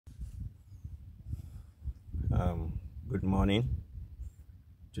Good morning.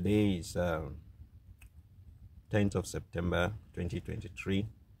 Today is 10th of September 2023,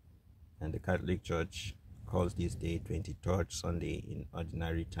 and the Catholic Church calls this day 23rd Sunday in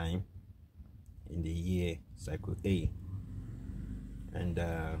Ordinary Time in the year Cycle A. And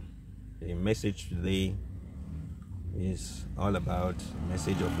the message today is all about a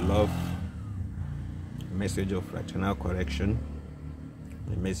message of love, a message of fraternal correction,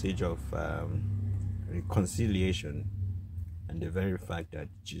 a message of reconciliation, and the very fact that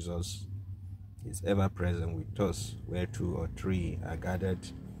Jesus is ever present with us where two or three are gathered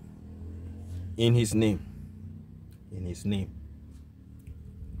in his name,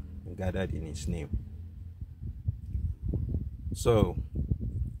 gathered in his name. So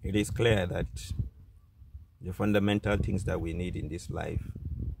it is clear that the fundamental things that we need in this life,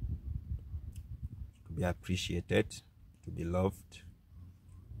 to be appreciated, to be loved,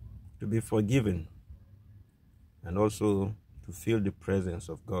 to be forgiven, and also to feel the presence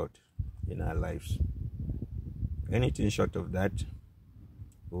of God in our lives. Anything short of that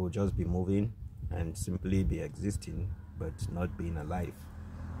will just be moving and simply be existing, but not being alive.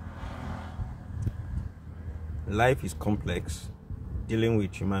 Life is complex. Dealing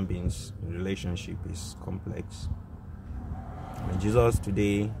with human beings in relationship is complex. And Jesus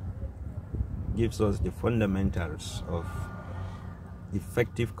today gives us the fundamentals of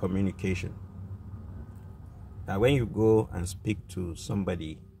effective communication. Now, when you go and speak to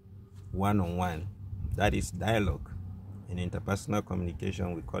somebody one-on-one, that is dialogue. In interpersonal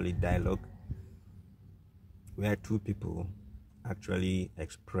communication, we call it dialogue, where two people actually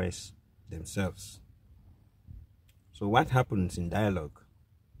express themselves. So what happens in dialogue?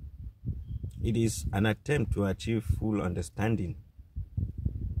 It is an attempt to achieve full understanding,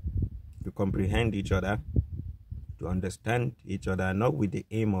 to comprehend each other, to understand each other, not with the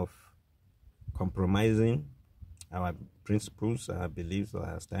aim of compromising our principles, our beliefs, or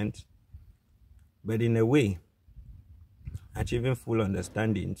our stance, but in a way, achieving full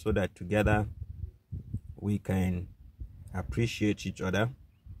understanding so that together we can appreciate each other,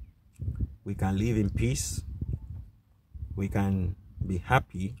 we can live in peace, we can be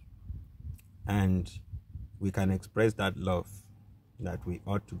happy, and we can express that love that we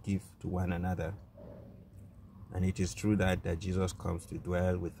ought to give to one another. And it is true that Jesus comes to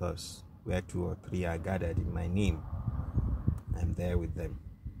dwell with us. Where two or three are gathered in my name, I'm there with them.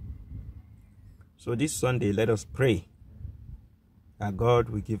 So this Sunday, let us pray that God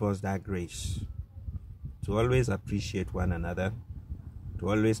will give us that grace to always appreciate one another, to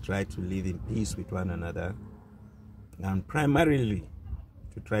always try to live in peace with one another, and primarily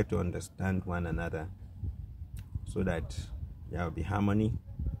to try to understand one another so that there will be harmony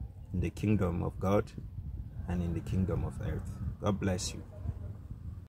in the kingdom of God and in the kingdom of earth. God bless you.